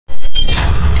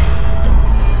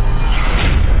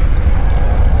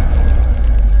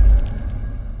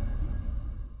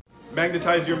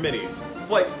Magnetize your minis,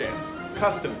 flight stands,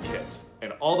 custom kits,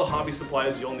 and all the hobby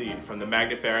supplies you'll need from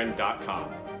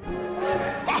themagnetbaron.com.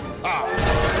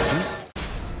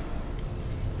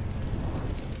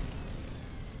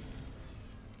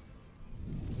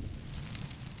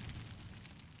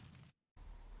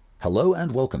 Hello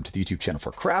and welcome to the YouTube channel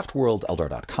for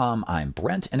craftworld.eldar.com. I'm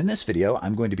Brent, and in this video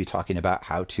I'm going to be talking about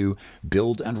how to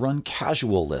build and run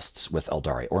casual lists with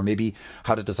Aeldari, or maybe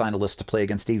how to design a list to play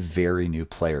against a very new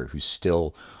player who's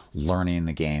still learning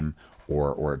the game,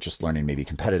 or just learning maybe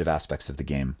competitive aspects of the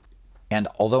game. And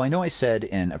although I know I said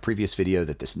in a previous video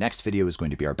that this next video is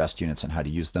going to be our best units and how to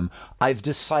use them, I've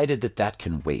decided that that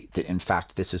can wait, that in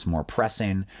fact this is more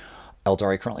pressing.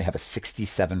 Aeldari currently have a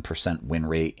 67% win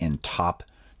rate in top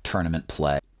tournament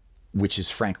play, which is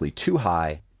frankly too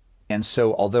high. And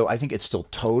so although I think it's still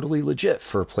totally legit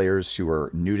for players who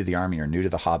are new to the army or new to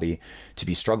the hobby to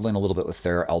be struggling a little bit with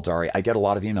their Aeldari, I get a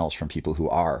lot of emails from people who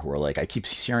are like, I keep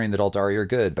hearing that Aeldari are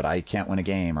good, but I can't win a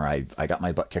game, or I got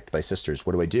my butt kicked by sisters.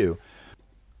 What do I do?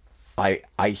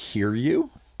 I hear you.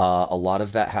 A lot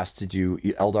of that has to do,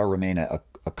 Eldar remain a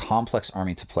complex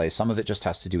army to play. Some of it just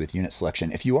has to do with unit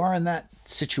selection. If you are in that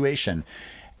situation,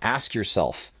 ask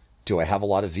yourself, do I have a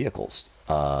lot of vehicles?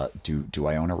 Do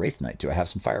I own a Wraith Knight? Do I have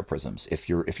some Fire Prisms? If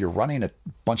you're running a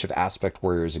bunch of Aspect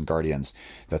Warriors and Guardians,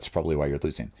 that's probably why you're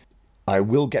losing. I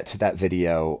will get to that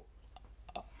video.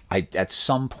 At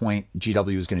some point,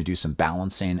 GW is going to do some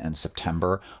balancing in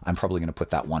September. I'm probably going to put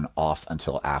that one off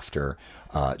until after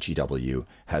GW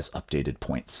has updated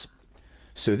points.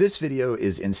 So this video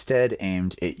is instead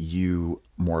aimed at you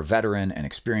more veteran and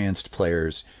experienced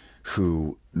players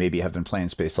who maybe have been playing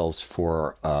Space Elves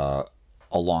for a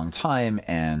long time,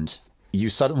 and you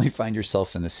suddenly find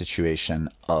yourself in the situation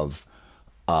of,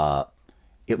 at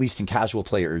least in casual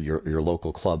play or your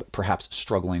local club, perhaps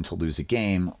struggling to lose a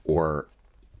game, or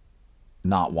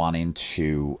not wanting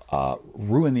to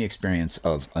ruin the experience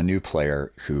of a new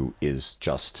player who is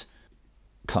just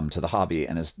come to the hobby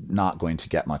and is not going to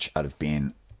get much out of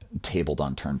being tabled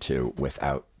on turn 2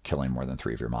 without killing more than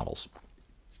 3 of your models.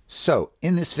 So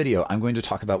in this video, I'm going to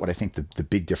talk about what I think the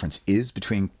big difference is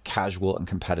between casual and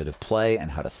competitive play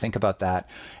and how to think about that.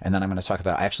 And then I'm going to talk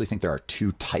about, I actually think there are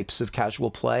 2 types of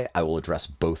casual play. I will address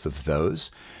both of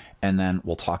those. And then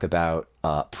we'll talk about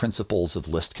principles of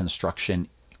list construction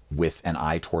with an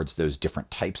eye towards those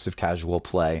different types of casual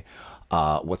play,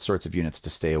 what sorts of units to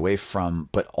stay away from,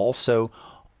 but also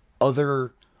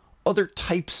other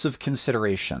types of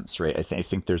considerations, right? I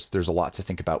think there's a lot to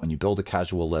think about when you build a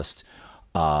casual list,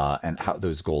 and how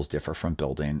those goals differ from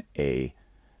building a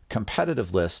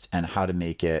competitive list, and how to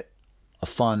make it a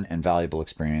fun and valuable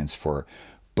experience for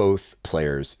both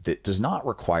players that does not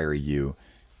require you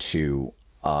to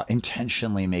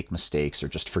intentionally make mistakes or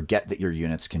just forget that your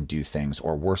units can do things,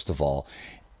 or worst of all,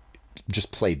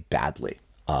 just play badly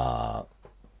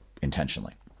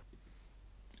intentionally.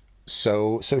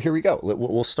 So here we go.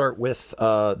 We'll start with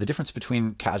the difference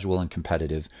between casual and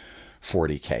competitive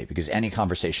 40K, because any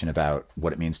conversation about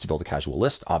what it means to build a casual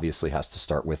list obviously has to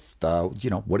start with,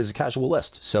 what is a casual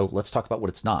list? So let's talk about what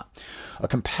it's not. A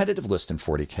competitive list in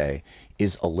 40K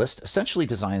is a list essentially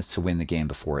designed to win the game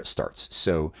before it starts.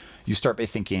 So you start by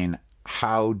thinking,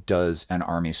 how does an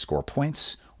army score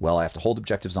points? Well, I have to hold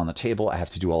objectives on the table. I have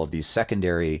to do all of these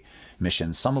secondary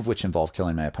missions, some of which involve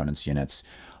killing my opponent's units.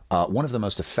 One of the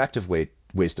most effective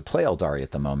ways to play Aeldari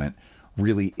at the moment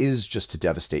really is just to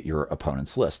devastate your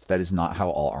opponent's list. That is not how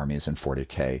all armies in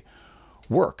 40K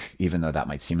work, even though that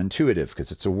might seem intuitive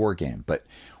because it's a war game. But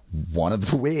one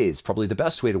of the ways, probably the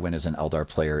best way to win as an Eldar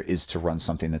player, is to run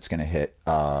something that's going to hit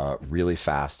really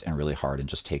fast and really hard and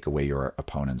just take away your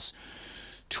opponent's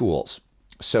tools.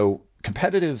 So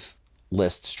competitive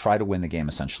lists try to win the game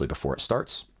essentially before it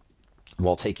starts,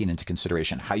 while taking into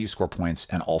consideration how you score points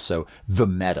and also the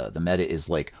meta. The meta is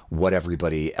like what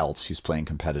everybody else who's playing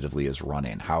competitively is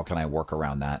running. How can I work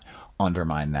around that,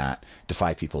 undermine that,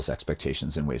 defy people's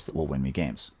expectations in ways that will win me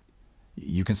games?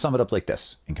 You can sum it up like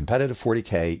this. In competitive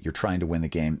 40K, you're trying to win the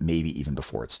game maybe even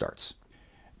before it starts.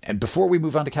 And before we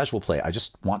move on to casual play, I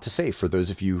just want to say, for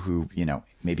those of you who,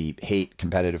 maybe hate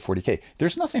competitive 40K,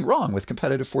 there's nothing wrong with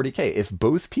competitive 40K. If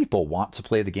both people want to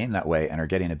play the game that way and are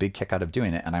getting a big kick out of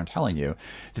doing it, and I'm telling you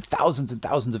that thousands and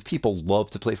thousands of people love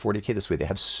to play 40K this way. They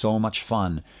have so much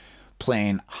fun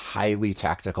playing highly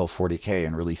tactical 40K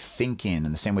and really thinking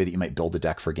in the same way that you might build a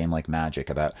deck for a game like Magic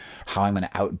about how I'm going to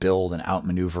outbuild and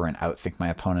outmaneuver and outthink my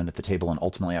opponent at the table and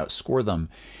ultimately outscore them.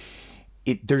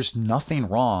 There's nothing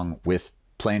wrong with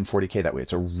playing 40K that way.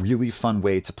 It's a really fun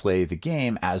way to play the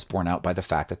game, as borne out by the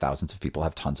fact that thousands of people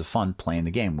have tons of fun playing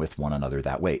the game with one another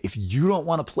that way. If you don't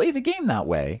want to play the game that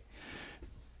way,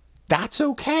 that's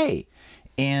okay.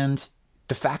 And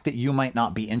the fact that you might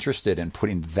not be interested in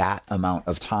putting that amount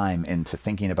of time into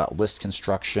thinking about list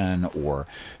construction or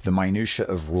the minutia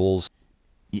of rules,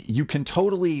 you can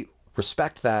totally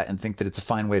respect that and think that it's a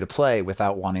fine way to play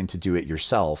without wanting to do it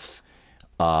yourself.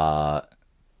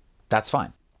 That's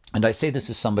fine. And I say this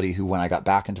as somebody who, when I got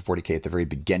back into 40K at the very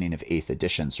beginning of 8th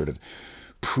edition, sort of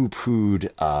poo-pooed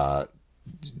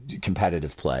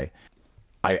competitive play.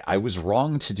 I was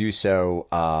wrong to do so.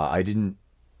 I didn't...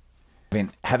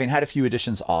 Having had a few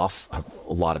editions off,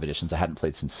 a lot of editions, I hadn't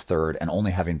played since 3rd, and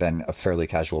only having been a fairly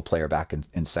casual player back in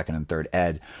 2nd and 3rd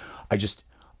ed,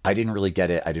 I didn't really get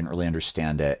it. I didn't really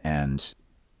understand it, and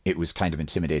it was kind of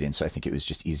intimidating, so I think it was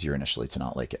just easier initially to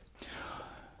not like it.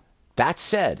 That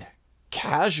said,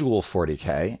 casual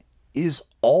 40K is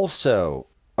also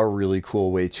a really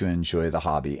cool way to enjoy the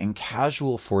hobby. In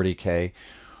casual 40K,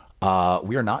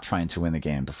 we are not trying to win the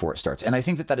game before it starts. And I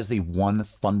think that that is the one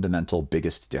fundamental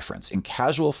biggest difference. In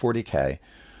casual 40K,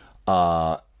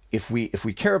 if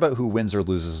we care about who wins or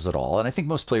loses at all, and I think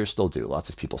most players still do. Lots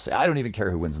of people say, I don't even care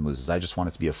who wins and loses. I just want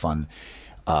it to be a fun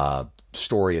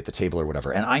story at the table or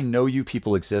whatever. And I know you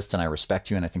people exist and I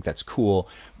respect you and I think that's cool.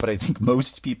 But I think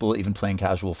most people, even playing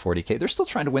casual 40K, they're still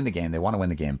trying to win the game. They want to win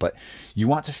the game. But you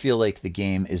want to feel like the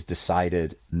game is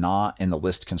decided not in the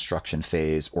list construction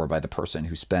phase or by the person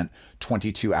who spent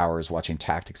 22 hours watching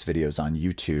tactics videos on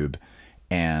YouTube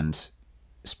and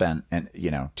spent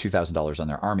 $2,000 on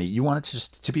their army. You want it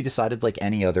to be decided like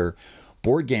any other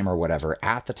board game or whatever,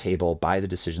 at the table, by the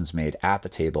decisions made at the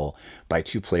table by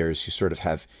two players who sort of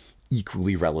have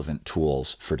equally relevant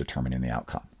tools for determining the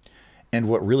outcome. And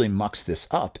what really mucks this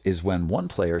up is when one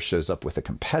player shows up with a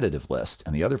competitive list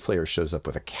and the other player shows up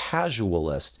with a casual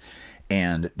list,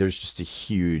 and there's just a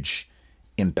huge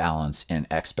imbalance in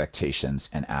expectations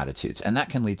and attitudes, and that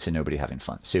can lead to nobody having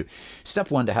fun. So step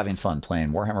one to having fun playing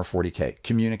Warhammer 40K,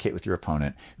 communicate with your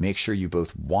opponent, make sure you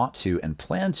both want to and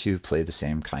plan to play the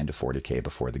same kind of 40K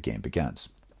before the game begins.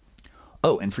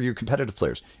 Oh, and for your competitive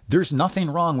players, there's nothing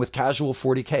wrong with casual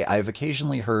 40K. I've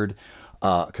occasionally heard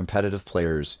competitive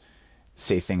players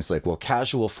say things like, well,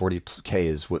 casual 40K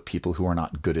is what people who are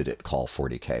not good at it call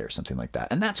 40K or something like that.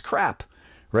 And that's crap,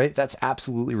 right? That's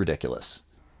absolutely ridiculous.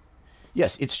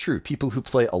 Yes, it's true. People who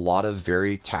play a lot of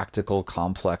very tactical,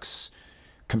 complex,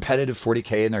 competitive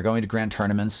 40K and they're going to grand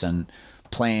tournaments and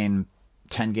playing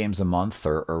 10 games a month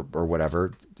or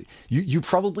whatever, you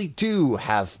probably do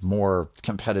have more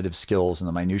competitive skills in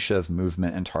the minutia of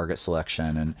movement and target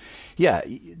selection. And yeah,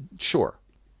 sure.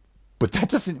 But that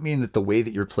doesn't mean that the way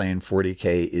that you're playing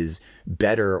 40K is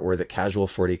better or that casual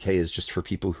 40K is just for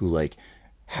people who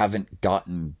haven't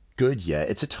gotten good yet.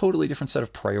 It's a totally different set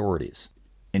of priorities.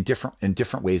 In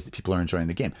different ways that people are enjoying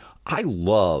the game. I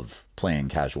love playing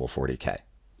casual 40K.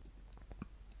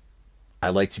 I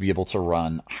like to be able to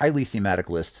run highly thematic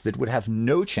lists that would have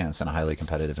no chance in a highly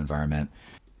competitive environment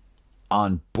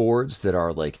on boards that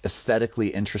are aesthetically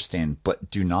interesting but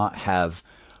do not have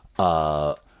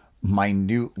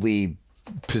minutely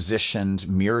positioned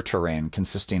mirror terrain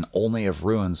consisting only of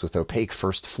ruins with opaque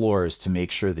first floors to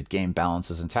make sure that game balance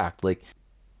is intact.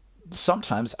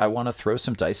 Sometimes I want to throw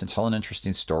some dice and tell an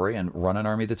interesting story and run an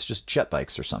army that's just jet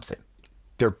bikes or something.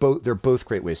 They're both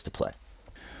great ways to play.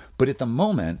 But at the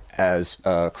moment, as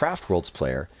a Craft Worlds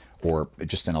player, or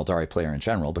just an Aeldari player in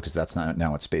general, because that's not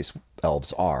now what Space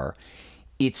Elves are,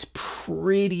 it's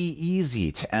pretty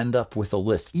easy to end up with a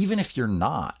list, even if you're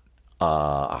not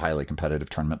a highly competitive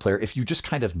tournament player. If you just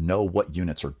kind of know what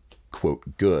units are,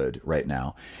 quote, good right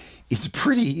now, it's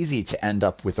pretty easy to end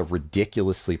up with a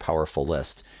ridiculously powerful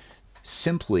list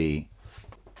simply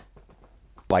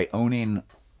by owning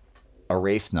a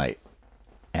Wraith Knight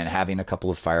and having a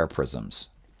couple of Fire Prisms.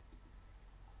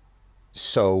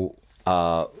 So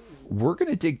we're going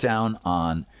to dig down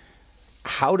on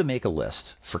how to make a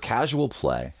list for casual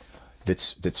play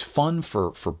that's fun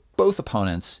for both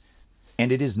opponents,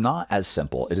 and it is not as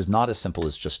simple. It is not as simple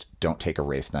as just don't take a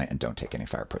Wraith Knight and don't take any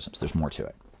Fire Prisms. There's more to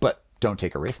it. But don't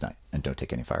take a Wraith Knight and don't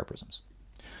take any Fire Prisms.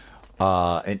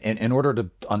 And in order to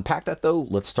unpack that, though,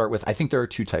 let's start with, I think there are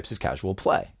two types of casual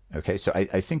play. Okay, so I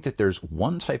think that there's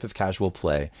one type of casual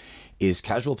play is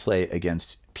casual play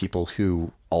against people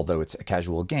who, although it's a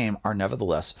casual game, are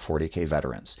nevertheless 40K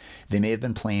veterans. They may have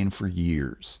been playing for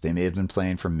years. They may have been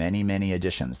playing for many, many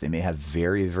editions. They may have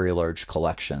very, very large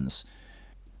collections.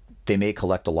 They may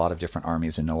collect a lot of different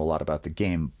armies and know a lot about the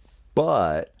game.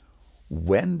 But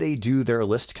when they do their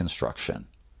list construction,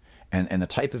 and the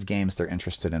type of games they're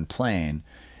interested in playing,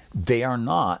 they are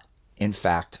not, in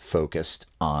fact, focused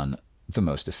on the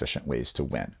most efficient ways to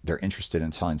win. They're interested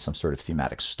in telling some sort of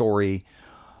thematic story.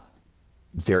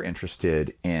 They're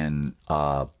interested in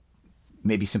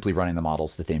maybe simply running the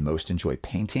models that they most enjoy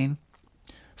painting.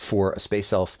 For a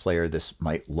Space Elf player, this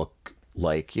might look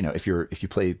like, if you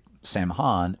play Sam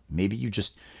Han, maybe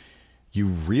you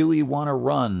really want to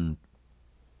run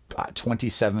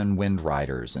 27 Wind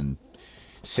Riders and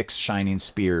 6 Shining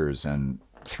Spears and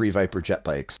 3 Viper jet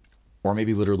bikes. Or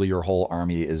maybe literally your whole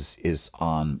army is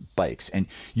on bikes. And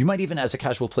you might even, as a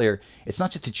casual player, it's not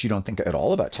just that you don't think at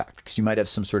all about tactics. You might have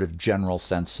some sort of general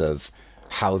sense of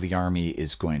how the army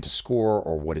is going to score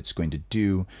or what it's going to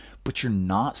do, but you're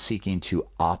not seeking to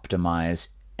optimize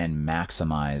and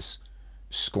maximize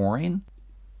scoring.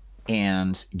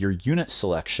 And your unit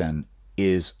selection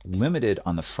is limited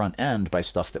on the front end by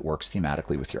stuff that works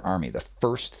thematically with your army. The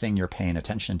first thing you're paying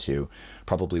attention to,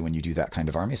 probably when you do that kind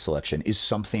of army selection, is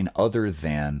something other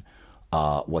than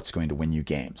what's going to win you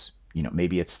games.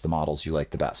 Maybe it's the models you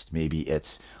like the best. Maybe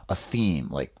it's a theme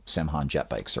like Simhan jet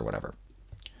bikes or whatever.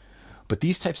 But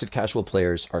these types of casual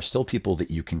players are still people that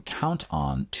you can count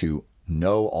on to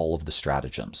know all of the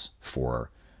stratagems for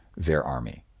their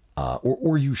army,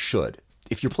 or you should.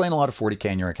 If you're playing a lot of 40k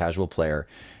and you're a casual player,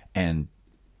 and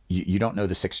you don't know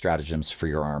the 6 stratagems for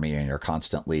your army and you're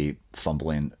constantly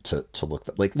fumbling to look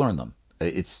learn them.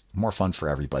 It's more fun for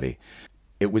everybody.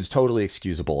 It was totally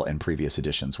excusable in previous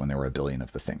editions when there were a billion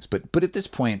of the things. But at this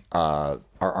point, our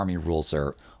army rules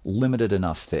are limited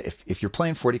enough that if you're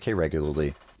playing 40k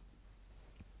regularly,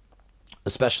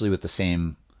 especially with the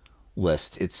same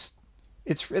list,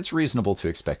 it's reasonable to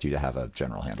expect you to have a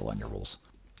general handle on your rules.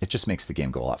 It just makes the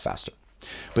game go a lot faster.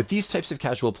 But these types of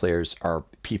casual players are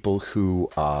people who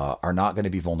are not going to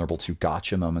be vulnerable to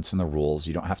gotcha moments in the rules.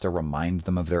 You don't have to remind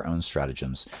them of their own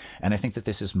stratagems. And I think that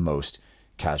this is most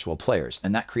casual players.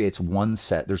 And that creates one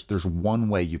set. There's one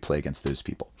way you play against those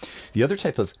people. The other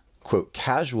type of, quote,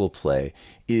 casual play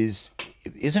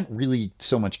isn't really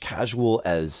so much casual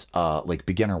as like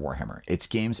beginner Warhammer. It's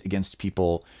games against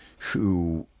people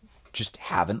who just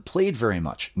haven't played very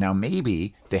much. Now,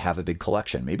 maybe they have a big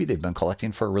collection. Maybe they've been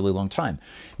collecting for a really long time.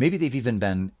 Maybe they've even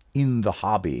been in the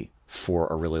hobby for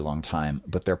a really long time,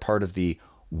 but they're part of the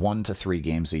 1 to 3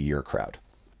 games a year crowd.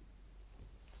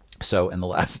 So in the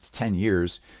last 10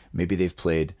 years, maybe they've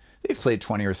played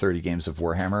 20 or 30 games of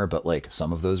Warhammer, but like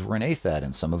some of those were in 8th ed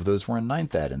and some of those were in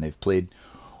 9th ed, and they've played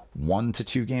 1 to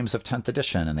 2 games of 10th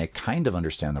edition, and they kind of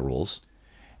understand the rules.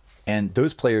 And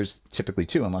those players typically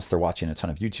too, unless they're watching a ton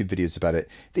of YouTube videos about it,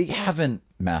 they haven't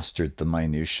mastered the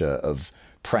minutia of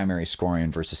primary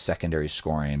scoring versus secondary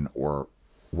scoring or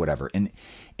whatever. And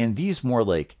these more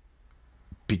like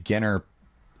beginner,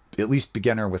 at least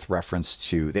beginner with reference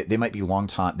to, they might be long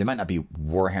time, they might not be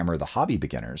Warhammer the hobby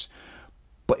beginners,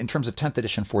 but in terms of 10th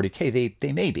edition 40k,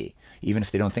 they may be, even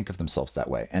if they don't think of themselves that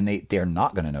way. And they're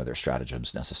not going to know their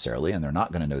stratagems necessarily, and they're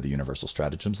not going to know the universal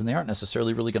stratagems, and they aren't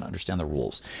necessarily really going to understand the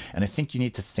rules. And I think you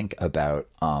need to think about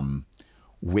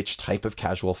which type of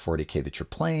casual 40k that you're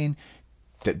playing,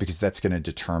 because that's going to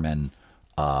determine,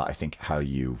 I think, how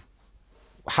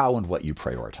and what you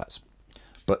prioritize.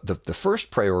 But the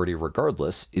first priority,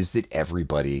 regardless, is that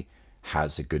everybody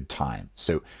has a good time.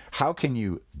 So how can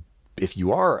you, if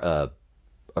you are a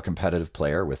competitive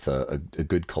player with a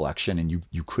good collection and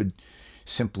you could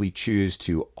simply choose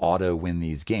to auto win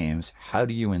these games, how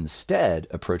do you instead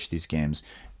approach these games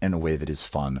in a way that is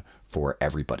fun for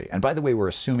everybody? And by the way, we're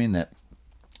assuming that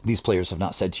these players have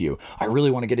not said to you, I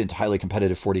really want to get into highly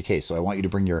competitive 40k, so I want you to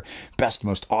bring your best,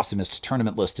 most awesomest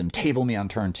tournament list and table me on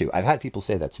turn 2. I've had people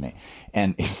say that to me.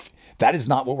 And if that is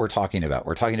not what we're talking about.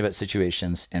 We're talking about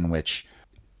situations in which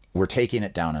we're taking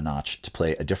it down a notch to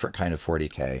play a different kind of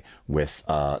 40k with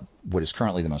what is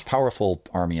currently the most powerful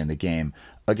army in the game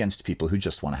against people who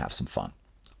just want to have some fun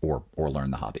or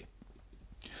learn the hobby.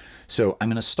 So I'm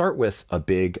going to start with a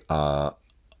big don't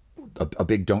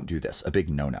do this, a big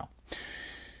no-no.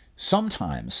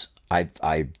 Sometimes I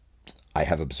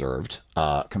have observed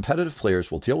competitive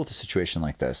players will deal with a situation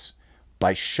like this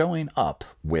by showing up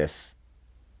with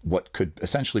what could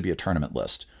essentially be a tournament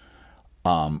list.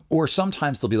 Or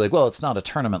sometimes they'll be like, well, it's not a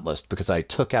tournament list because I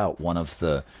took out one of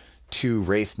the 2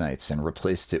 Wraith Knights and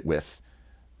replaced it with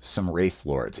some Wraith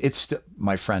Lords.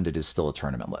 My friend, it is still a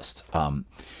tournament list.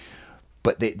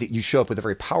 But you show up with a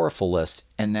very powerful list,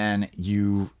 and then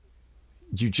you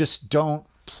just don't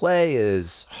play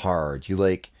as hard. You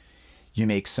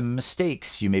make some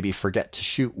mistakes. You maybe forget to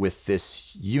shoot with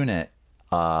this unit.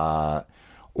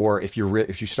 Or if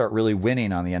you start really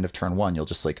winning on the end of turn 1, you'll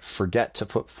just forget to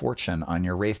put fortune on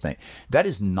your Wraith Knight. That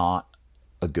is not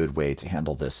a good way to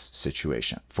handle this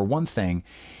situation. For one thing,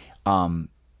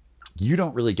 you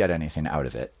don't really get anything out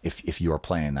of it if you are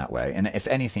playing that way. And if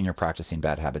anything, you're practicing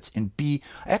bad habits. And B,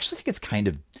 I actually think it's kind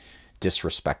of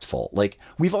disrespectful. Like,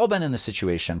 we've all been in the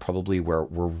situation probably where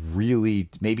we're really,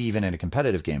 maybe even in a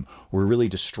competitive game, we're really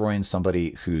destroying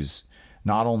somebody who's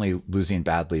not only losing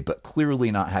badly, but clearly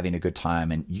not having a good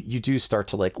time. And you do start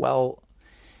to like, well,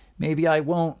 maybe I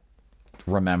won't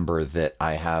remember that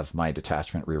I have my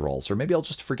detachment rerolls, or maybe I'll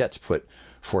just forget to put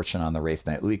fortune on the Wraith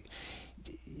Knight. Like,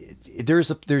 there's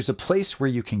a place where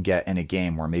you can get in a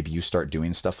game where maybe you start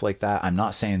doing stuff like that. I'm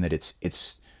not saying that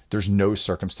there's no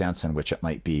circumstance in which it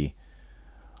might be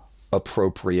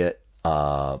appropriate.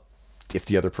 If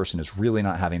the other person is really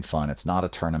not having fun, it's not a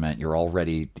tournament,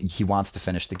 he wants to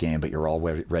finish the game, but you're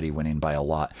already winning by a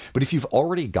lot. But if you've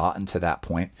already gotten to that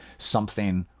point,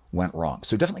 something went wrong.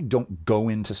 So definitely don't go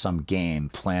into some game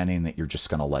planning that you're just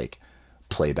going to like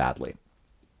play badly.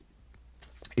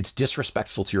 It's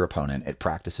disrespectful to your opponent. It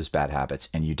practices bad habits,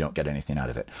 and you don't get anything out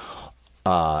of it.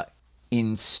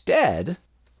 Instead,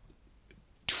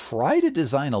 try to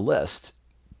design a list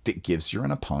that gives your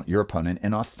opponent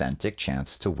an authentic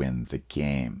chance to win the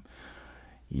game.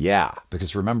 Yeah,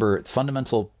 because remember, the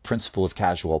fundamental principle of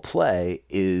casual play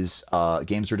is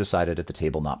games are decided at the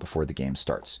table, not before the game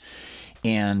starts.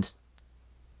 And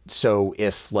so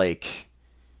if, like,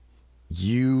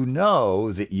 you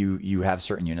know that you have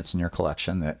certain units in your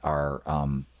collection that are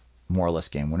more or less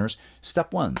game winners,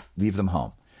 step one, leave them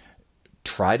home.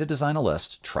 Try to design a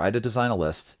list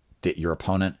that your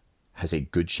opponent has a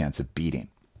good chance of beating.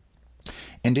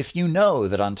 And if you know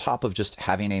that on top of just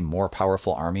having a more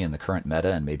powerful army in the current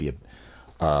meta and maybe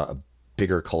a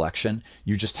bigger collection,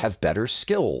 you just have better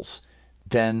skills,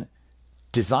 then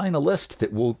design a list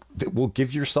that will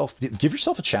give yourself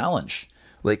a challenge.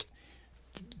 Like,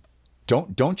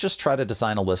 don't just try to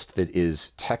design a list that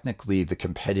is technically the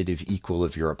competitive equal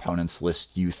of your opponent's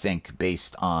list, you think,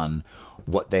 based on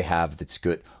what they have that's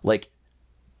good. Like,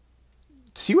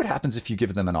 see what happens if you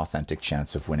give them an authentic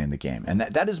chance of winning the game. And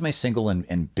that is my single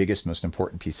and biggest, most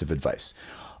important piece of advice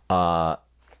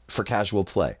for casual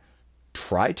play.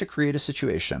 Try to create a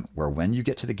situation where when you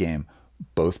get to the game,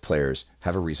 both players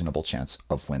have a reasonable chance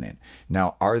of winning.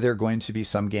 Now, are there going to be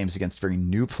some games against very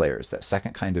new players, that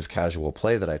second kind of casual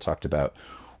play that I talked about,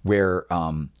 where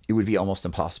it would be almost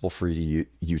impossible for you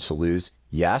to lose?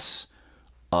 Yes.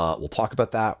 We'll talk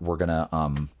about that. We're going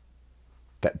to...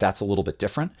 That's a little bit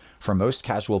different. For most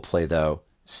casual play, though,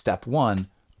 step one,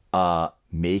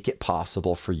 make it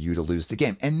possible for you to lose the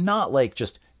game. And not like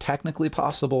just technically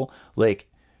possible, like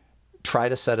try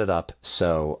to set it up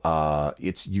so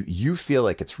it's you feel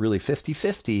like it's really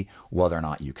 50-50 whether or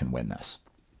not you can win this.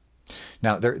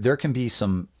 Now, there can be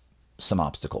some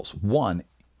obstacles. One,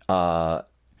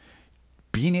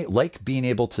 being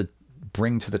able to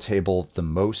bring to the table the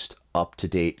most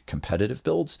up-to-date competitive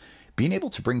builds, being able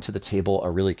to bring to the table a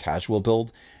really casual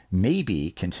build may be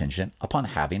contingent upon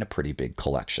having a pretty big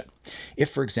collection. If,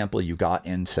 for example, you got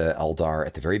into Eldar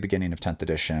at the very beginning of 10th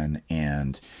edition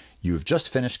and you've just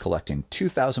finished collecting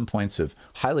 2,000 points of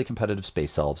highly competitive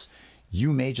space elves,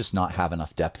 you may just not have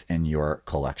enough depth in your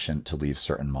collection to leave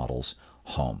certain models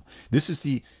home. This is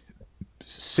the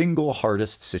single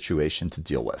hardest situation to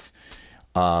deal with.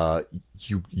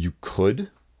 You could,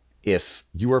 if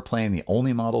you are playing the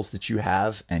only models that you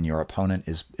have and your opponent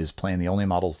is playing the only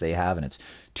models they have, and it's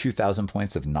 2,000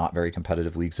 points of not very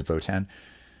competitive leagues of Votann,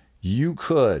 you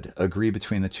could agree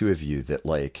between the two of you that,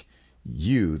 like,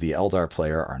 you, the Eldar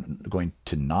player, are going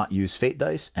to not use Fate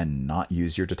dice and not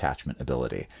use your detachment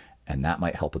ability, and that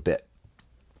might help a bit.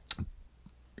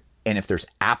 And if there's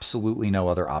absolutely no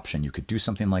other option, you could do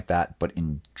something like that. But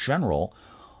in general,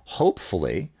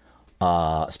 hopefully,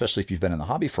 especially if you've been in the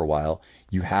hobby for a while,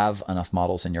 you have enough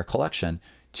models in your collection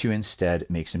to instead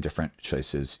make some different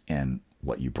choices in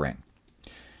what you bring.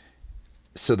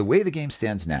 So the way the game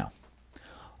stands now,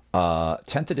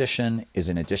 10th edition is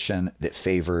an edition that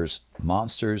favors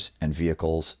monsters and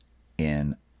vehicles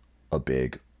in a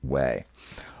big way.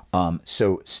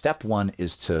 So step one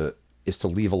is to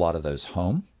leave a lot of those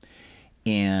home.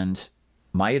 And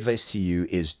my advice to you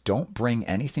is don't bring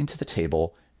anything to the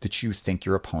table that you think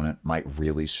your opponent might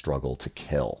really struggle to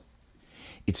kill.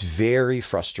 It's very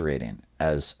frustrating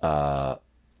as a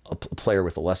player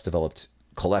with a less developed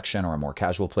collection or a more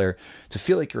casual player to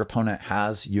feel like your opponent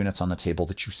has units on the table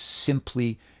that you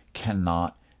simply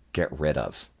cannot get rid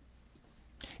of.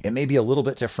 It may be a little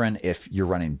bit different if you're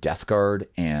running Death Guard,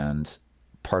 and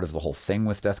part of the whole thing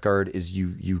with Death Guard is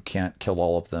you can't kill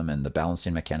all of them, and the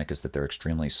balancing mechanic is that they're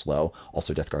extremely slow.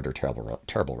 Also, Death Guard are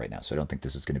terrible right now, so I don't think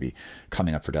this is going to be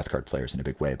coming up for Death Guard players in a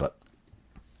big way. But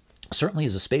certainly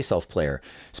as a Space Elf player,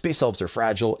 Space Elves are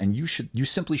fragile, and you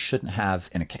simply shouldn't have,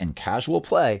 in casual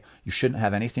play, you shouldn't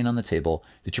have anything on the table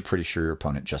that you're pretty sure your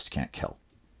opponent just can't kill.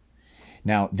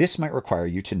 Now, this might require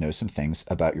you to know some things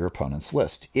about your opponent's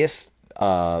list. If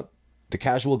the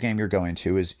casual game you're going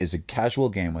to is a casual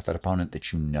game with an opponent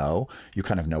that you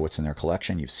kind of know what's in their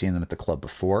collection, you've seen them at the club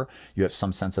before, you have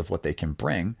some sense of what they can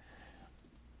bring,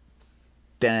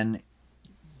 then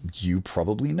you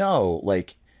probably know,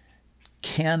 like,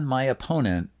 can my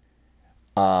opponent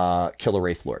kill a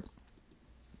Wraith Lord?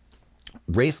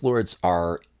 Wraith Lords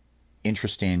are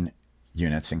interesting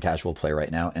units in casual play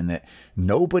right now, and that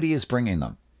nobody is bringing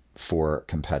them for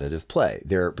competitive play.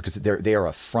 They are a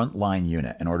frontline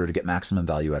unit. In order to get maximum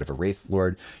value out of a Wraith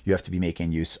Lord, you have to be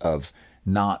making use of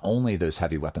not only those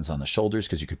heavy weapons on the shoulders,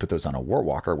 because you could put those on a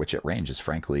Warwalker, which at range is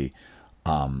frankly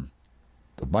a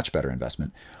much better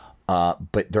investment.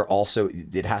 But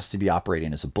it has to be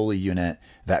operating as a bully unit.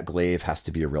 That glaive has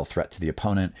to be a real threat to the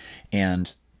opponent.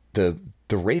 And the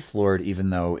Wraith Lord, even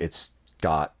though it's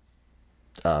got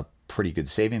a pretty good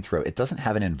saving throw, it doesn't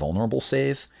have an invulnerable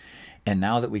save. And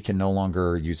now that we can no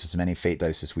longer use as many fate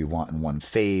dice as we want in one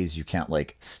phase, you can't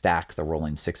like stack the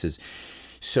rolling sixes.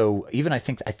 So even I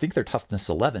think they're toughness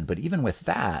 11, but even with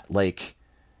that, like,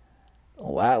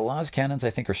 Las Cannons,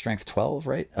 I think, are strength 12,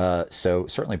 right? So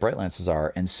certainly Bright Lances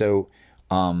are. And so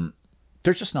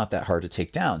they're just not that hard to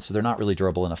take down. So they're not really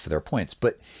durable enough for their points.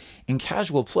 But in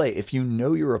casual play, if you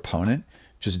know your opponent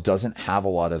just doesn't have a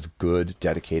lot of good,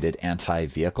 dedicated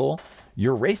anti-vehicle,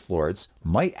 your Wraith Lords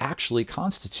might actually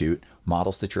constitute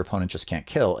models that your opponent just can't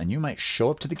kill. And you might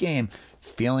show up to the game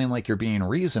feeling like you're being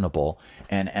reasonable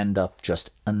and end up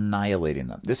just annihilating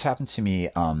them. This happened to me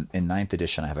in 9th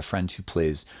edition. I have a friend who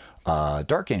plays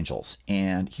Dark Angels,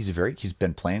 and he's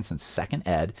been playing since 2nd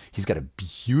ed. He's got a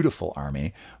beautiful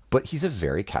army, but he's a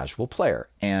very casual player.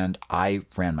 And I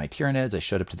ran my Tyranids. I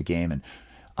showed up to the game, and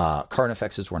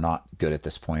Carnifexes were not good at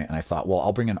this point. And I thought, well,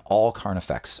 I'll bring an all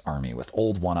Carnifex army with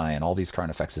Old One Eye and all these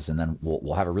Carnifexes, and then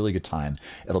we'll have a really good time.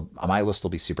 My list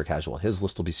will be super casual. His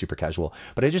list will be super casual.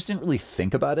 But I just didn't really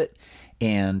think about it.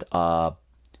 And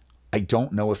I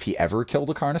don't know if he ever killed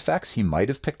a Carnifex. He might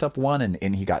have picked up one,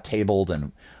 and he got tabled,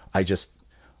 and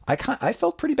I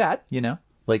felt pretty bad,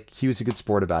 like he was a good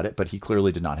sport about it, but he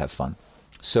clearly did not have fun.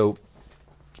 So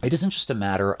it isn't just a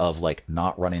matter of like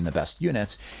not running the best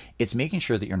units. It's making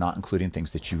sure that you're not including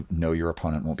things that you know your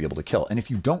opponent won't be able to kill. And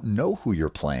if you don't know who you're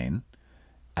playing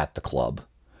at the club,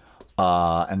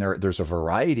 and there's a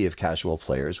variety of casual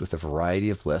players with a variety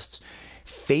of lists,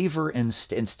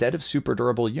 instead of super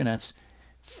durable units,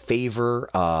 favor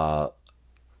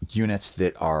units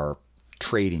that are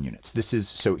trading units.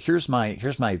 Here's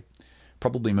my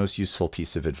probably most useful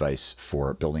piece of advice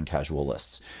for building casual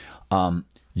lists.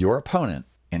 Your opponent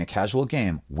in a casual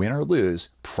game, win or lose,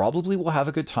 probably will have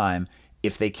a good time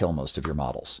if they kill most of your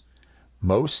models.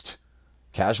 Most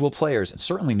casual players, and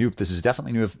certainly this is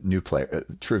definitely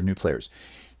true of new players.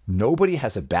 Nobody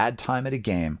has a bad time at a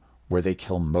game where they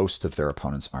kill most of their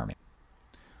opponent's army.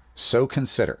 So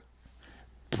consider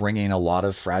bringing a lot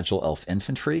of fragile elf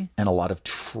infantry and a lot of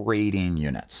trading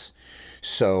units.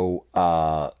 So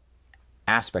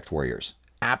aspect warriors,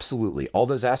 absolutely. All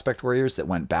those aspect warriors that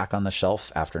went back on the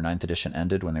shelf after 9th edition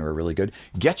ended when they were really good,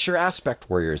 get your aspect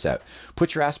warriors out.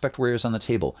 Put your aspect warriors on the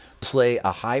table. Play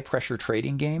a high pressure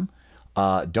trading game.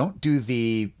 Don't do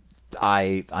the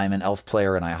I'm an elf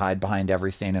player and I hide behind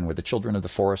everything and we're the children of the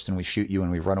forest and we shoot you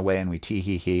and we run away and we tee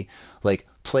hee hee. Like,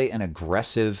 play an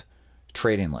aggressive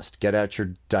trading list. Get out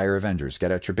your Dire Avengers,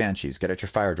 get out your Banshees, get out your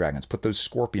Fire Dragons, put those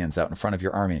Scorpions out in front of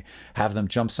your army, have them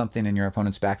jump something in your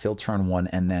opponent's backfield turn 1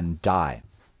 and then die.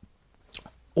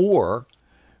 Or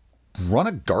run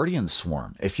a Guardian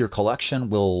Swarm. If your collection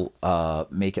will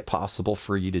make it possible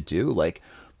for you to do, like,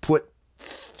 put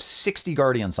 60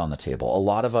 Guardians on the table. A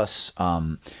lot of us,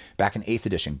 back in 8th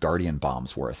edition, Guardian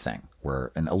Bombs were a thing.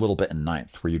 And a little bit in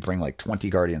 9th, where you'd bring like 20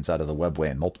 Guardians out of the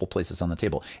webway in multiple places on the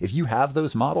table. If you have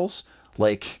those models,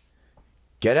 like,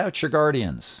 get out your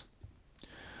Guardians.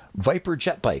 Viper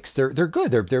jet bikes, they're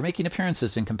good. They're making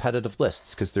appearances in competitive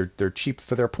lists because they're cheap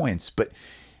for their points, but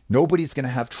nobody's going to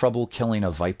have trouble killing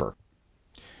a Viper.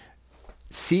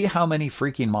 See how many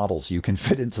freaking models you can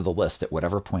fit into the list at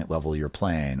whatever point level you're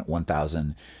playing,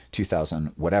 1,000, 2,000,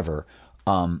 whatever,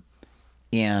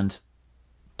 and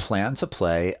plan to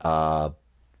play a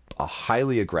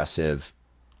highly aggressive,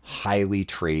 highly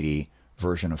tradey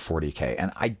version of 40k.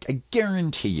 And I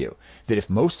guarantee you that if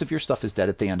most of your stuff is dead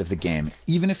at the end of the game,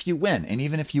 even if you win, and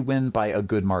even if you win by a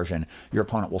good margin, your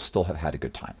opponent will still have had a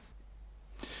good time.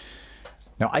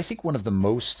 Now, I think one of the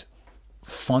most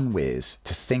fun ways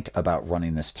to think about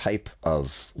running this type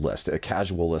of list, a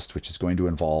casual list, which is going to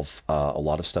involve a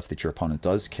lot of stuff that your opponent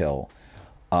does kill,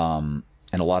 and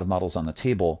a lot of models on the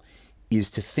table, is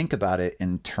to think about it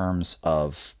in terms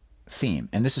of theme.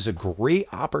 And this is a great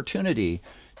opportunity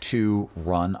to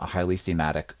run a highly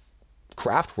thematic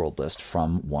craft world list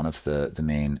from one of the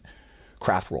main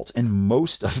craft worlds. And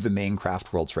most of the main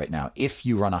craft worlds right now, if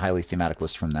you run a highly thematic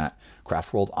list from that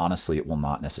craft world, honestly, it will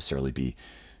not necessarily be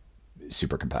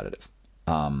super competitive.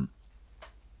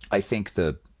 I think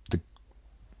the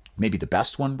maybe the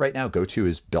best one right now go to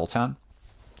is Belltown,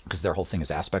 because their whole thing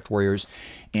is aspect warriors,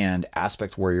 and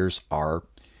aspect warriors are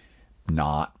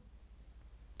not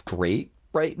great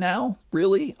right now,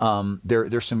 really.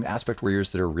 There's some aspect warriors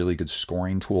that are really good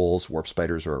scoring tools. Warp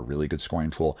spiders are a really good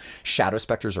scoring tool. Shadow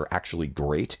specters are actually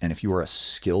great, and if you are a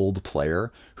skilled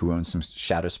player who owns some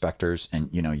shadow specters and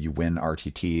you win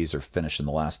RTTs or finish in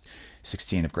the last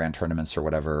 16 of grand tournaments or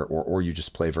whatever, or you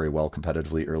just play very well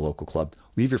competitively at your local club,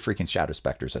 leave your freaking shadow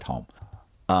specters at home.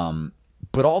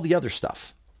 But all the other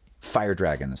stuff, fire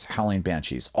dragons, howling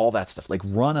banshees, all that stuff, like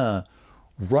run a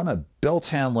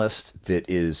Belltown list that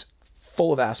is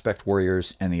full of aspect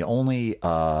warriors, and the only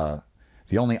armor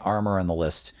on the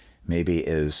list maybe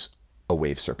is a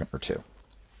wave serpent or two.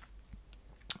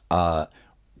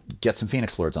 Get some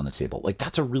Phoenix Lords on the table. Like,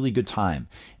 that's a really good time.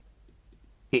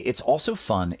 It's also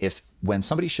fun if when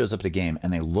somebody shows up at a game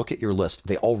and they look at your list,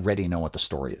 they already know what the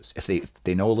story is. If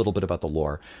they know a little bit about the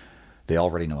lore, they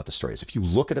already know what the story is. If you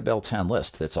look at a Belltown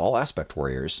list that's all aspect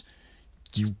warriors,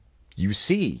 you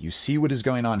see what is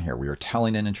going on here. We are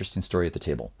telling an interesting story at the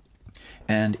table.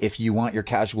 And if you want your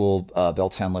casual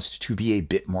Belltown list to be a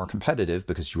bit more competitive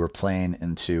because you are playing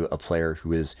into a player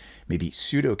who is maybe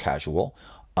pseudo-casual,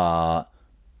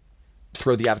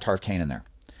 throw the Avatar of Cain in there.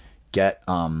 Get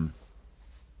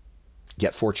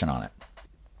Fortune on it.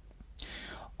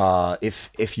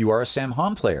 If you are a Sam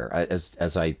Hahn player,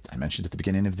 as I mentioned at the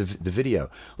beginning of the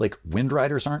video, like, Wind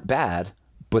Riders aren't bad,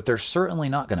 but they're certainly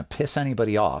not going to piss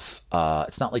anybody off.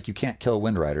 It's not like you can't kill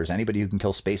Wind Riders. Anybody who can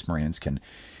kill Space Marines can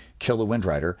kill a Wind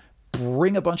Rider.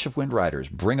 Bring a bunch of Wind Riders,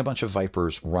 bring a bunch of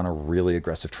Vipers, run a really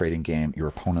aggressive trading game. Your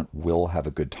opponent will have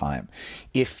a good time.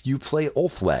 If you play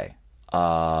Ulthway,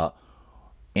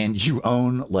 and you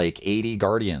own like 80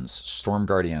 Guardians, Storm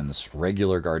Guardians,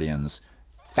 regular Guardians,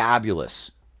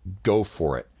 fabulous. Go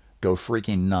for it. Go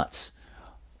freaking nuts.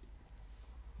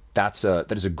 That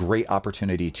is a great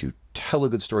opportunity to tell a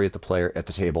good story at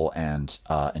the table and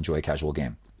enjoy a casual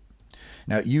game.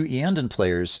 Now, you Eandon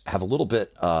players have a little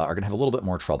bit are going to have a little bit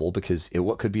more trouble, because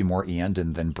what could be more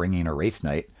Eandon than bringing a Wraith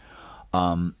Knight?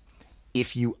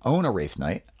 If you own a Wraith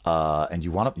Knight and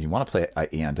you want to play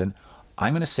Eandon,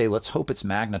 I'm going to say let's hope it's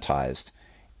magnetized,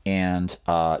 and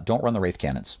don't run the Wraith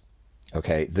Cannons.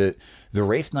 Okay, the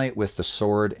Wraith Knight with the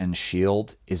sword and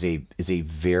shield is a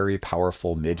very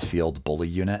powerful midfield bully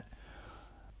unit.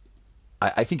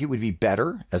 I think it would be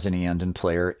better as an Eandon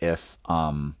player if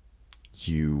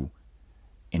you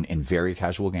in very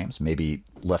casual games maybe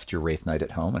left your Wraith Knight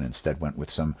at home and instead went with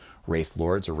some Wraith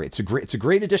Lords or Wraith. It's a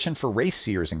great addition for Wraith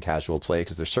Seers in casual play,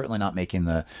 because they're certainly not making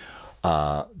the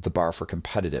bar for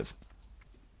competitive.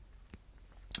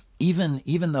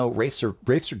 Even though Wraiths are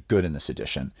good in this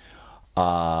edition,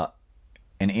 and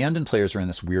Eandon players are in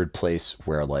this weird place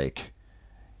where, like,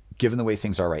 given the way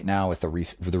things are right now with the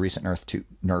recent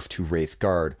nerf to Wraith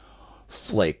Guard,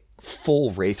 like,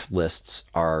 full Wraith lists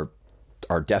are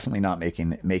definitely not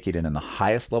making it in the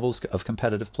highest levels of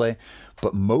competitive play,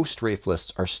 but most Wraith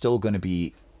lists are still going to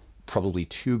be probably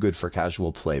too good for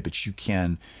casual play, but you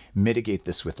can mitigate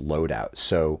this with loadout.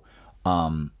 So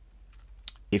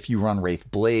if you run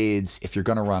Wraith Blades, if you're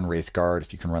going to run Wraith Guard,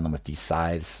 if you can run them with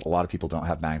D-Scythes, a lot of people don't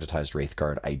have magnetized Wraith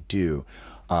Guard. I do.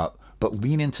 But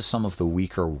lean into some of the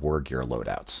weaker War Gear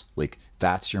loadouts. Like,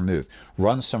 that's your move.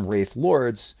 Run some Wraith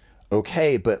Lords,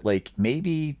 okay, but, like,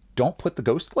 maybe don't put the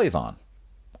Ghostglaive on.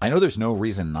 I know there's no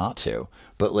reason not to,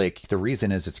 but, like, the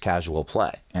reason is it's casual play.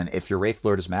 And if your Wraith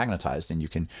Lord is magnetized and you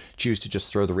can choose to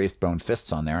just throw the Wraithbone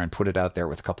Fists on there and put it out there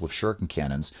with a couple of Shuriken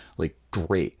Cannons, like,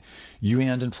 great. You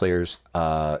Eandon players,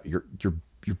 you're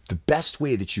the best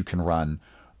way that you can run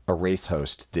a Wraith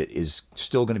host that is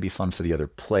still going to be fun for the other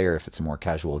player if it's a more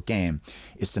casual game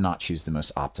is to not choose the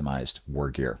most optimized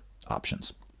War Gear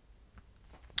options.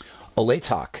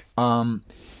 Alatok.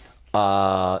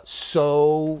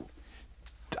 So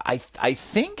I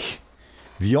think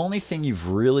the only thing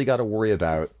you've really got to worry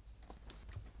about,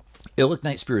 Illic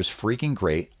Night Spear is freaking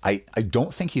great. I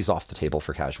don't think he's off the table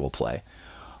for casual play.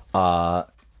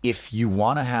 If you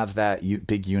want to have that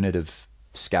big unit of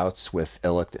scouts with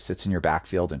Illic that sits in your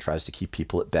backfield and tries to keep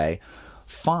people at bay,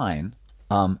 fine.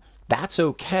 That's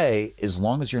okay as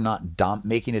long as you're not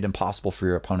making it impossible for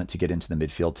your opponent to get into the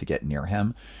midfield to get near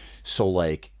him. So,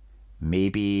 like,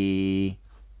 maybe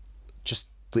just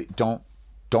don't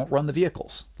run the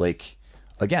vehicles. Like,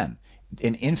 again,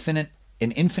 an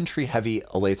infantry heavy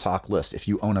Aletok list. If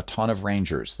you own a ton of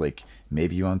Rangers, like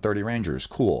maybe you own 30 Rangers,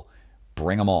 cool,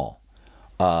 bring them all.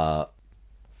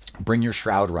 Bring your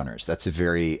Shroud Runners. That's a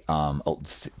very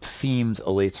themed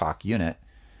Aletok unit.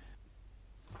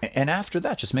 And after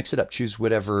that, just mix it up. Choose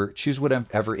whatever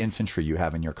infantry you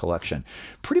have in your collection.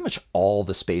 Pretty much all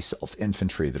the Space Elf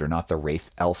infantry that are not the Wraith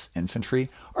Elf infantry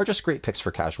are just great picks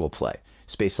for casual play.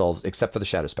 Space Elves, except for the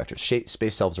Shadow Specters.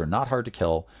 Space Elves are not hard to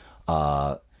kill.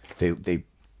 They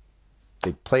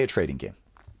play a trading game,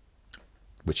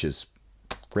 which is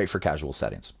great for casual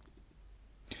settings.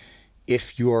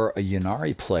 If you're a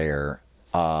Ynnari player,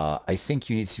 I think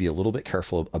you need to be a little bit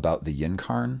careful about the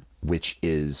Yncarne, which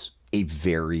is a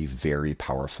very, very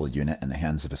powerful unit in the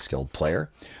hands of a skilled player.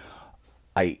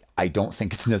 I don't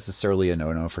think it's necessarily a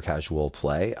no-no for casual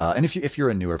play. And if you're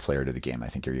a newer player to the game, I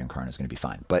think your Yncarne is going to be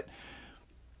fine. But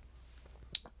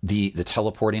the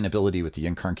teleporting ability with the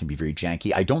Yncarne can be very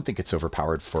janky. I don't think it's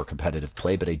overpowered for competitive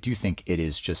play, but I do think it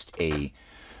is just the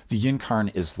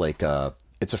Yncarne is like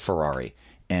it's a Ferrari,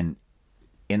 and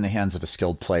in the hands of a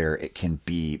skilled player, it can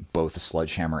be both a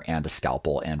sledgehammer and a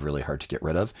scalpel and really hard to get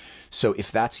rid of. So if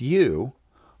that's you,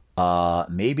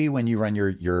 maybe when you run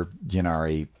your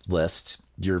Ynnari list,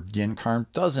 your Yncarne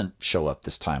doesn't show up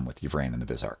this time with Yvraine and the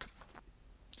Vizark.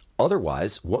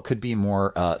 Otherwise, what could be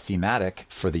more thematic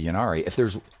for the Ynnari? If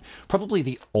there's probably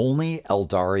the only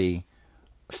Aeldari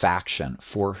faction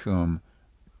for whom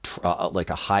like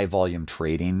a high volume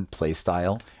trading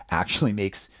playstyle actually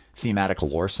makes thematic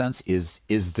lore sense is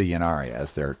the Ynnari,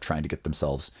 as they're trying to get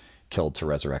themselves killed to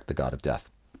resurrect the god of death.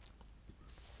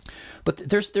 But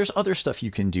there's other stuff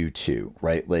you can do too,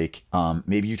 right? Like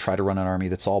maybe you try to run an army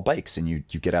that's all bikes, and you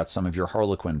get out some of your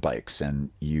Harlequin bikes, and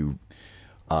you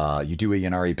do a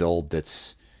Ynnari build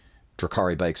that's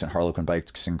Drakari bikes and Harlequin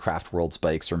bikes and Craft Worlds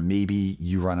bikes, or maybe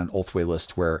you run an Ulthwé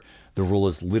list where the rule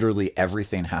is literally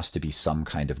everything has to be some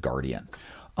kind of guardian.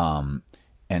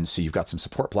 And so you've got some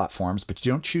support platforms, but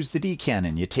you don't choose the D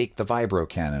cannon. You take the Vibro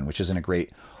cannon, which isn't a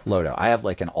great loadout. I have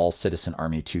like an all citizen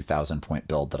army 2,000 point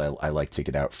build that I like to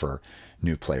get out for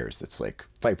new players. That's like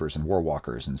Vipers and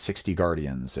Warwalkers and 60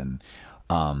 Guardians and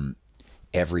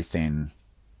everything.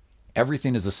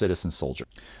 Everything is a citizen soldier.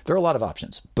 There are a lot of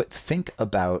options, but think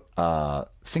about a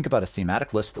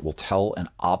thematic list that will tell an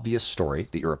obvious story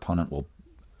that your opponent will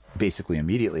basically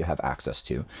immediately have access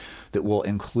to, that will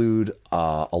include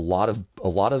a lot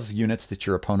of units that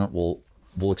your opponent will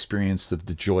experience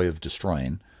the joy of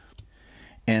destroying.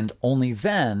 And only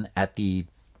then, at the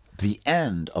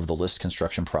end of the list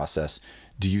construction process,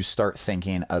 do you start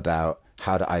thinking about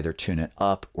how to either tune it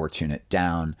up or tune it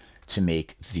down to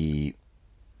make the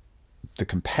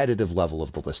competitive level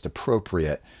of the list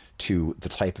appropriate to the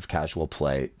type of casual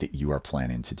play that you are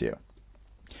planning to do.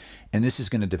 And this is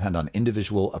going to depend on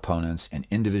individual opponents and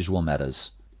individual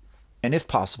metas. And if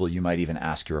possible, you might even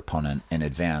ask your opponent in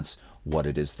advance what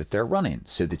it is that they're running,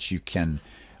 so that you can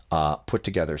put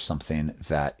together something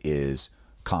that is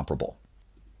comparable.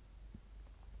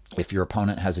 If your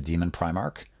opponent has a Demon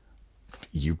Primarch,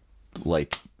 you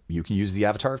can use the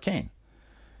Avatar of Cain.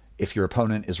 If your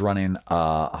opponent is running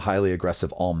a highly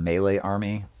aggressive all melee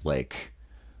army, like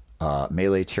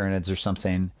melee Tyranids or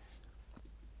something,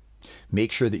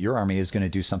 make sure that your army is going to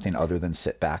do something other than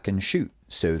sit back and shoot,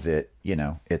 so that, you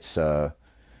know, it's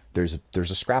there's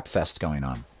a scrap fest going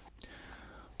on.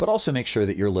 But also make sure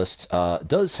that your list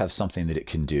does have something that it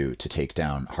can do to take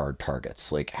down hard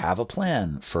targets. Like, have a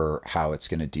plan for how it's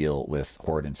going to deal with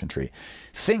Horde infantry.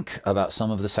 Think about some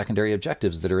of the secondary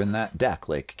objectives that are in that deck.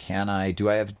 Like, do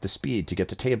I have the speed to get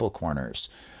to table corners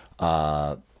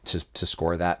to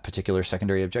score that particular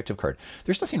secondary objective card?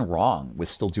 There's nothing wrong with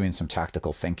still doing some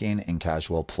tactical thinking in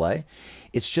casual play.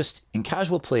 It's just, in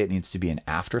casual play, it needs to be an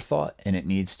afterthought, and it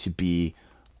needs to be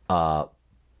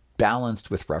balanced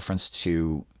with reference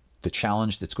to the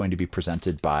challenge that's going to be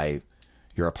presented by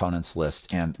your opponent's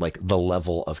list and like the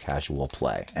level of casual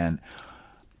play. And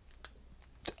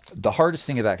the hardest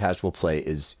thing about casual play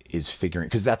is figuring,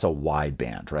 because that's a wide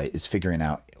band, right? Is figuring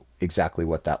out exactly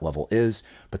what that level is.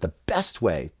 But the best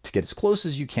way to get as close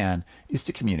as you can is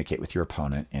to communicate with your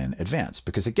opponent in advance.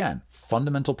 Because again,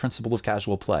 fundamental principle of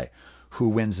casual play, who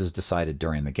wins is decided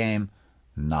during the game,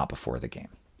 not before the game.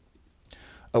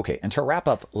 Okay, and to wrap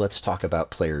up, let's talk about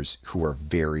players who are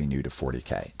very new to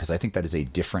 40K, because I think that is a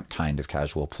different kind of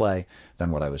casual play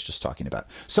than what I was just talking about.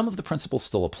 Some of the principles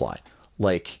still apply.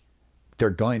 Like, they're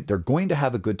going to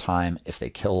have a good time if they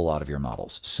kill a lot of your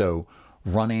models. So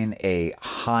running a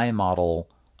high model,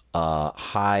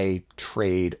 high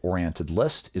trade oriented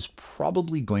list is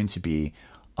probably going to be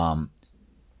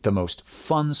the most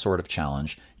fun sort of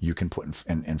challenge you can put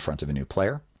in front of a new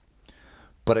player.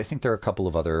 But I think there are a couple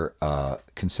of other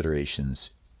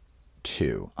considerations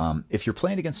too. If you're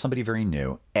playing against somebody very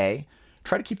new,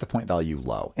 try to keep the point value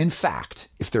low. In fact,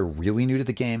 if they're really new to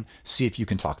the game, see if you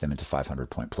can talk them into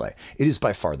 500-point play. It is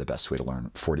by far the best way to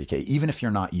learn 40K, even if you're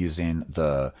not using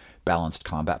the balanced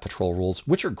combat patrol rules,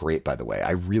 which are great, by the way.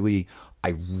 I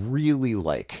really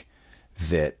like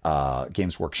that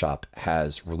Games Workshop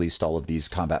has released all of these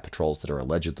combat patrols that are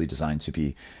allegedly designed to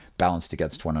be balanced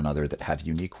against one another, that have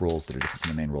unique rules that are different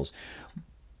from the main rules.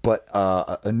 But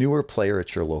a newer player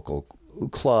at your local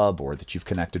club, or that you've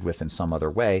connected with in some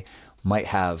other way, might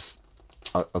have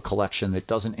a collection that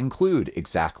doesn't include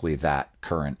exactly that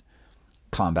current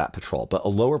combat patrol. But a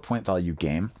lower point value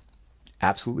game,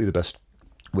 absolutely the best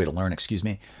way to learn,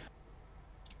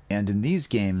 And in these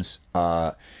games,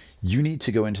 you need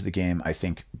to go into the game, I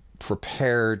think,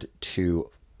 prepared to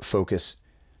focus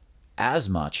as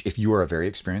much, if you are a very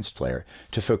experienced player,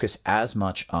 to focus as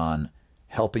much on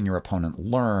helping your opponent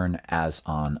learn as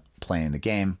on playing the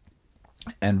game.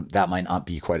 And that might not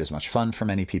be quite as much fun for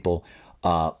many people,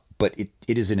 but it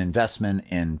is an investment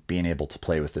in being able to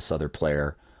play with this other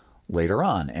player later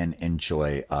on and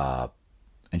enjoy a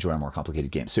more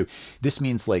complicated game. So this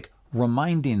means like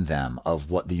reminding them of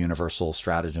what the universal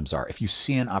stratagems are. If you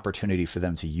see an opportunity for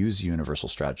them to use a universal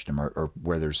stratagem, or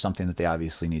where there's something that they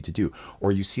obviously need to do,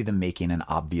 or you see them making an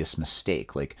obvious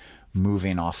mistake, like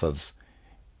moving off of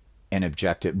an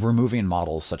objective, removing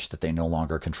models such that they no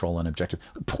longer control an objective,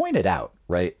 point it out,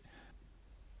 right?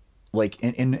 Like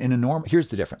in a normal, here's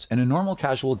the difference. In a normal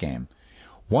casual game,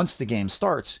 once the game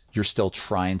starts, you're still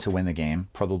trying to win the game.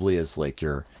 Probably is like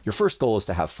your first goal is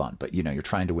to have fun, but you're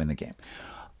trying to win the game.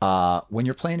 When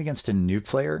you're playing against a new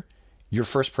player, your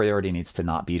first priority needs to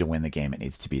not be to win the game. It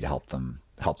needs to be to help them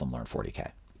learn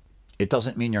 40K. It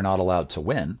doesn't mean you're not allowed to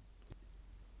win,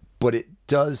 but it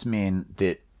does mean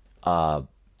that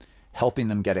helping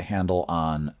them get a handle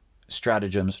on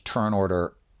stratagems, turn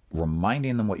order,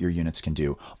 reminding them what your units can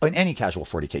do. In any casual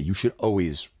 40K, you should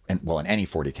always, in any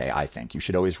 40K, I think, you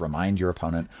should always remind your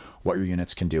opponent what your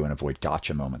units can do and avoid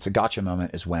gotcha moments. A gotcha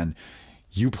moment is when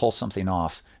you pull something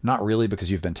off, not really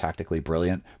because you've been tactically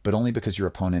brilliant, but only because your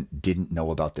opponent didn't know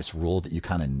about this rule that you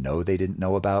kind of know they didn't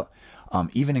know about.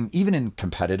 Even in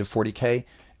competitive 40K,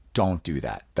 don't do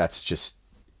that. That's just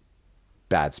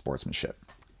bad sportsmanship.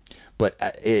 But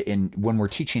when we're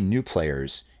teaching new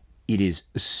players, it is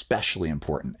especially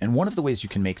important. And one of the ways you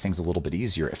can make things a little bit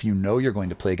easier, if you know you're going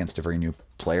to play against a very new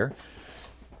player,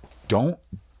 don't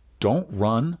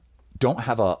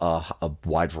have a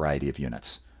wide variety of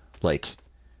units. Like,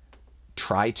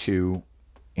 try to,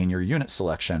 in your unit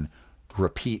selection,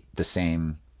 repeat the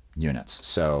same units.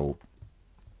 So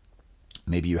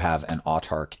maybe you have an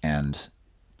Autarch and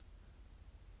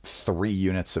 3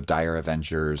 units of Dire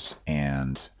Avengers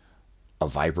and a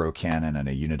Vibro Cannon and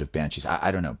a unit of Banshees.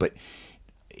 I don't know, but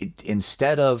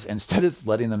instead of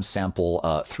letting them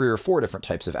sample 3 or 4 different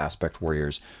types of Aspect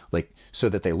Warriors, like, so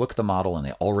that they look at the model and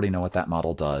they already know what that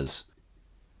model does,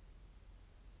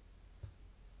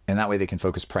 and that way they can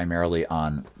focus primarily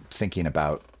on thinking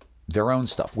about their own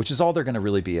stuff, which is all they're going to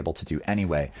really be able to do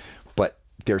anyway. But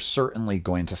they're certainly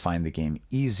going to find the game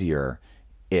easier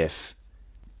if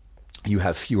you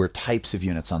have fewer types of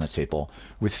units on the table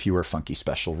with fewer funky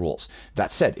special rules.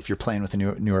 That said, if you're playing with a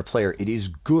newer player, it is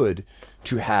good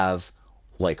to have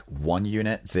like one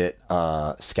unit that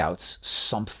scouts,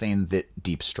 something that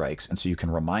deep strikes, and so you can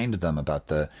remind them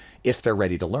about if they're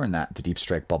ready to learn that, the deep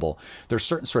strike bubble. There's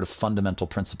certain sort of fundamental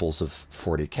principles of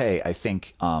 40K. I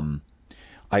think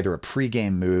either a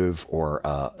pre-game move or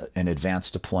an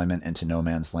advanced deployment into no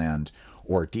man's land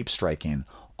or deep striking,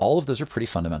 all of those are pretty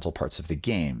fundamental parts of the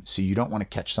game. So you don't want to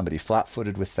catch somebody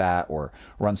flat-footed with that or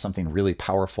run something really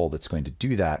powerful that's going to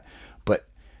do that. But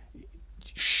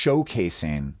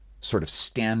showcasing sort of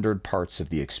standard parts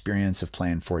of the experience of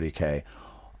playing 40K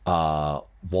while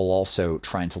also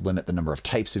trying to limit the number of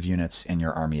types of units in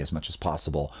your army as much as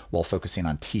possible while focusing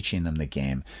on teaching them the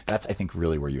game. That's, I think,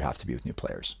 really where you have to be with new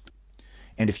players.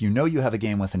 And if you know you have a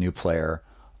game with a new player,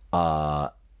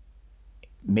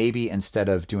 maybe instead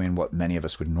of doing what many of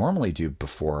us would normally do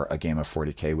before a game of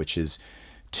 40K, which is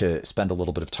to spend a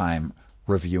little bit of time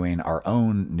reviewing our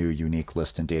own new unique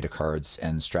list and data cards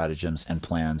and stratagems and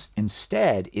plans.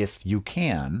 Instead, if you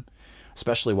can,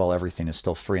 especially while everything is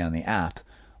still free on the app,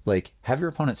 like, have your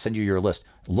opponent send you your list,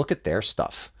 look at their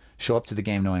stuff, show up to the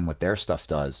game knowing what their stuff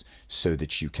does so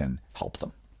that you can help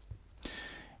them.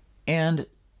 And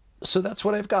so that's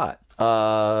what I've got.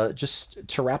 Just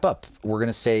to wrap up, we're going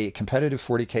to say competitive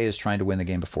 40K is trying to win the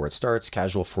game before it starts.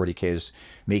 Casual 40K is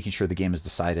making sure the game is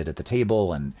decided at the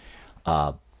table and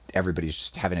everybody's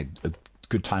just having a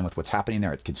good time with what's happening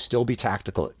there. It can still be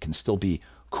tactical. It can still be,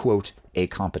 quote, a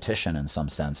competition in some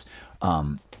sense.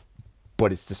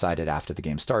 But it's decided after the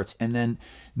game starts. And then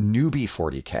newbie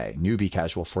 40K, newbie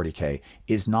casual 40K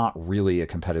is not really a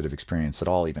competitive experience at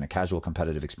all, even a casual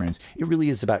competitive experience. It really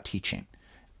is about teaching.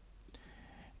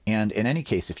 And in any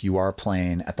case, if you are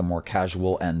playing at the more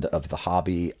casual end of the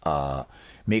hobby,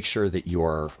 make sure that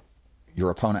your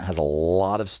opponent has a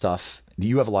lot of stuff.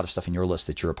 You have a lot of stuff in your list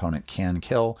that your opponent can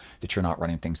kill, that you're not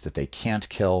running things that they can't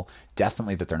kill.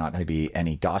 Definitely that they're not going to be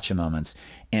any gotcha moments.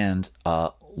 And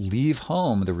leave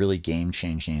home the really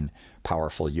game-changing,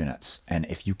 powerful units. And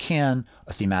if you can,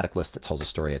 a thematic list that tells a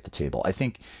story at the table. I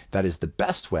think that is the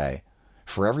best way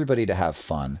for everybody to have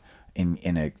fun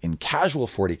in casual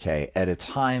 40K at a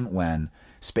time when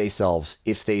Space Elves,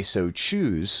 if they so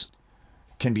choose,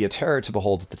 can be a terror to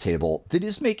behold at the table that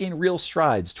is making real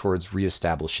strides towards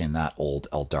reestablishing that old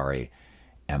Aeldari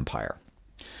empire.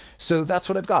 So that's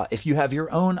what I've got. If you have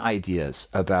your own ideas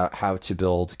about how to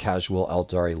build casual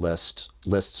Aeldari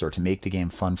lists or to make the game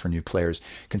fun for new players,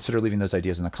 consider leaving those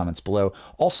ideas in the comments below.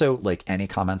 Also, like, any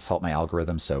comments help my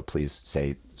algorithm, so please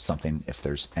say something if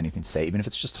there's anything to say, even if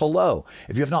it's just hello.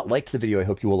 If you have not liked the video, I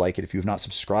hope you will like it. If you have not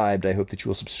subscribed, I hope that you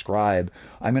will subscribe.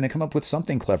 I'm going to come up with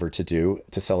something clever to do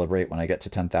to celebrate when I get to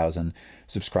 10,000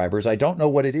 subscribers. I don't know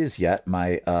what it is yet.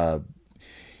 My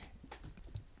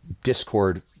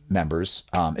Discord members,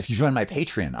 if you join my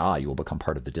Patreon, you will become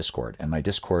part of the Discord. And my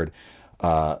Discord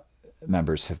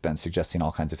members have been suggesting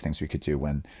all kinds of things we could do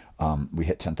when we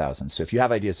hit 10,000. So if you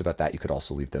have ideas about that, you could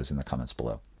also leave those in the comments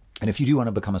below. And if you do want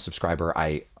to become a subscriber,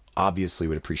 I obviously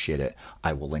would appreciate it.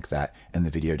 I will link that in the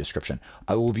video description.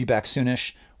 I will be back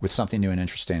soonish with something new and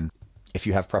interesting. If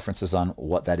you have preferences on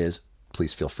what that is,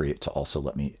 please feel free to also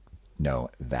let me know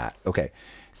that. Okay,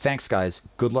 thanks guys.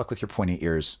 Good luck with your pointy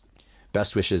ears.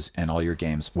 Best wishes in all your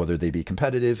games, whether they be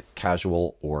competitive,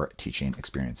 casual, or teaching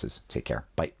experiences. Take care.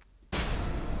 Bye.